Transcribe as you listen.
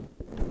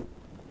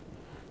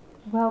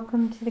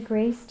Welcome to the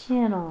Grace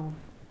Channel.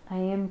 I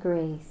am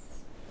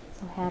Grace.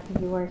 So happy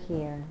you are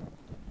here.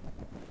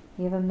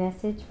 We have a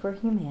message for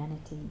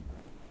humanity.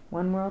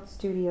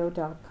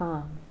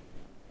 OneWorldStudio.com.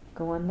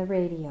 Go on the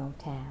radio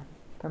tab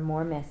for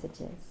more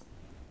messages.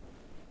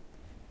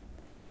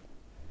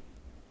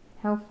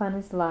 How fun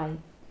is life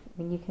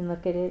when you can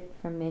look at it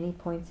from many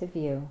points of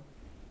view?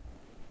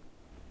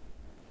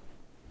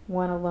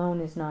 One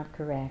alone is not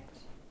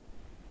correct.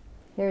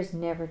 There is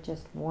never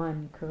just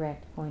one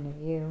correct point of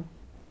view.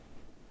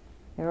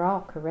 They're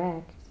all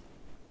correct.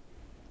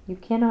 You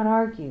cannot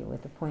argue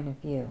with a point of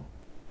view.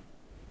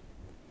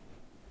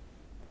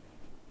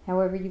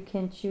 However, you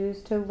can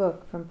choose to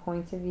look from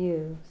points of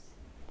views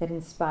that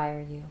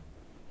inspire you.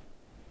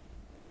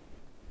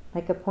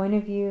 Like a point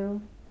of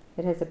view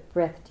that has a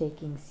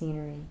breathtaking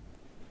scenery.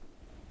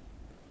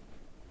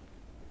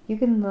 You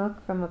can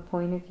look from a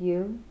point of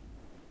view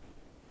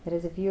that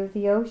has a view of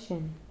the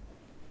ocean,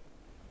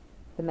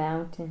 the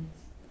mountains,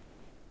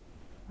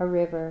 a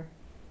river,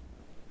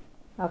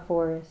 a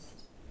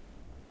forest,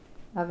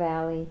 a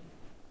valley,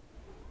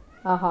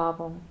 a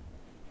hovel.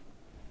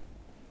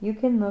 You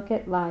can look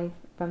at life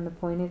from the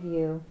point of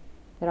view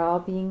that all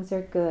beings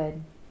are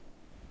good,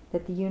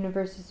 that the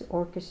universe is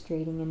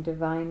orchestrating in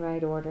divine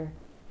right order,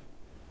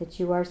 that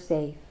you are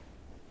safe.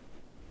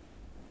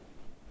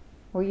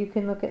 Or you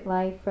can look at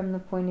life from the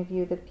point of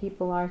view that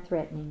people are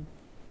threatening,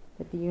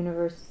 that the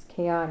universe is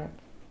chaotic,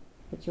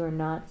 that you are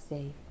not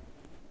safe.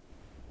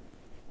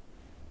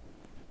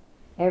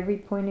 Every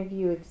point of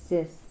view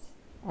exists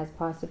as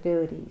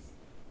possibilities,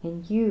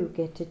 and you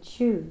get to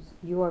choose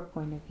your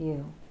point of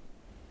view.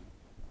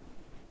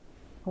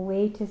 A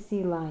way to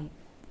see life.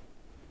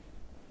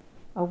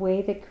 A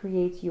way that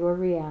creates your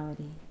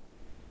reality.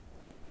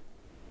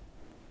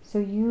 So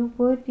you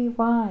would be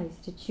wise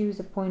to choose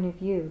a point of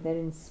view that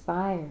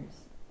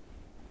inspires,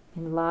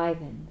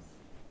 enlivens,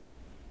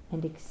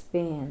 and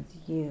expands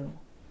you.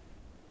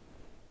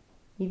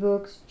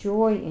 Evokes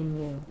joy in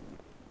you.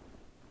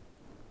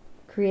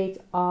 Creates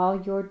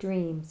all your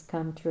dreams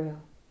come true.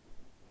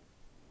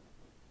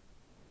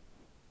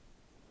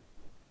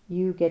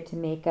 You get to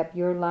make up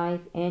your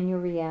life and your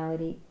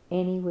reality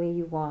any way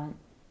you want.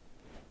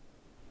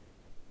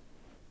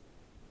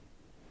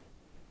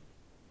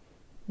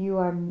 You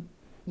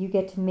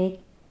get to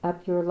make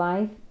up your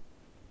life.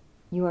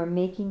 You are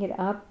making it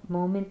up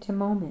moment to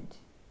moment,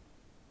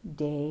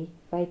 day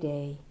by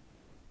day.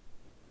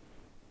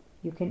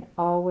 You can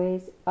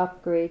always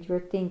upgrade your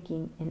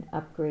thinking and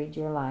upgrade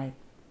your life.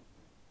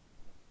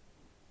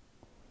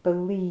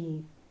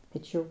 Believe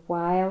that your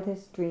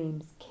wildest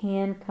dreams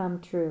can come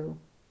true,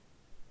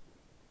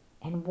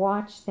 and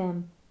watch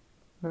them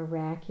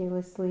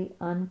miraculously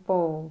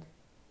unfold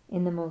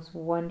in the most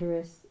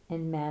wondrous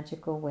and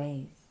magical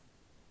ways.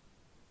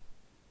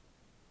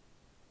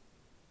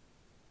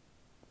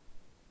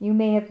 You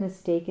may have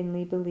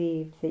mistakenly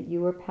believed that you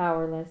were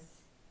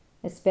powerless,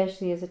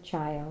 especially as a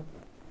child.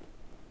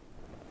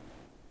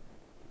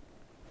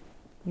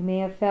 You may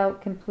have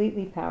felt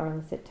completely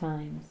powerless at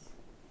times.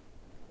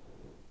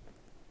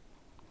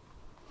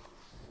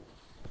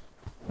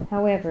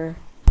 However,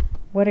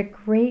 what a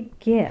great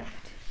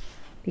gift,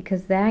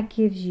 because that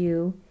gives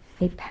you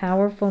a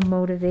powerful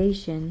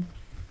motivation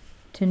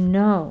to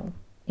know,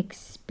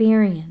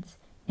 experience,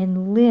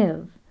 and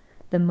live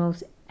the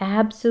most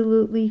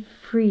absolutely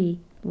free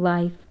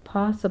life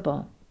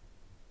possible.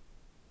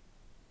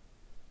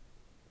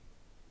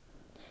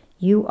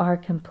 You are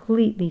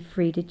completely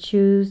free to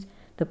choose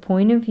the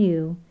point of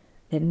view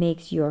that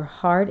makes your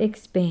heart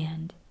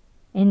expand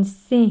and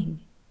sing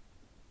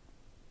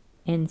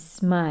and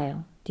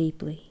smile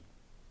deeply.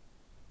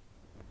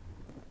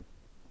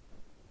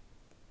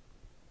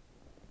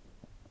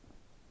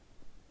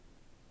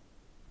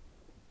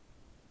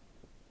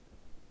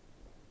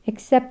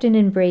 Accept and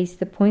embrace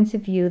the points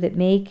of view that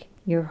make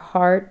your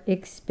heart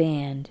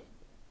expand,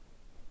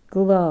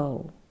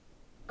 glow,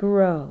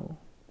 grow,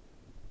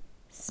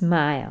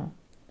 smile,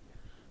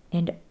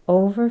 and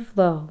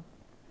overflow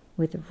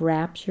with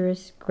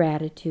rapturous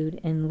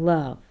gratitude and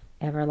love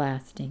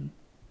everlasting.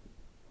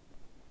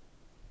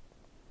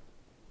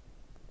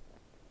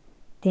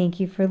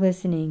 Thank you for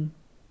listening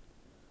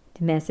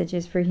to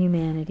Messages for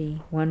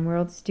Humanity,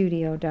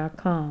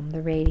 OneWorldStudio.com,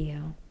 the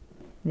radio.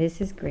 This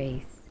is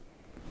Grace.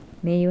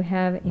 May you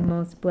have a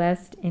most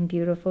blessed and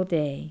beautiful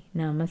day.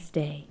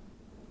 Namaste.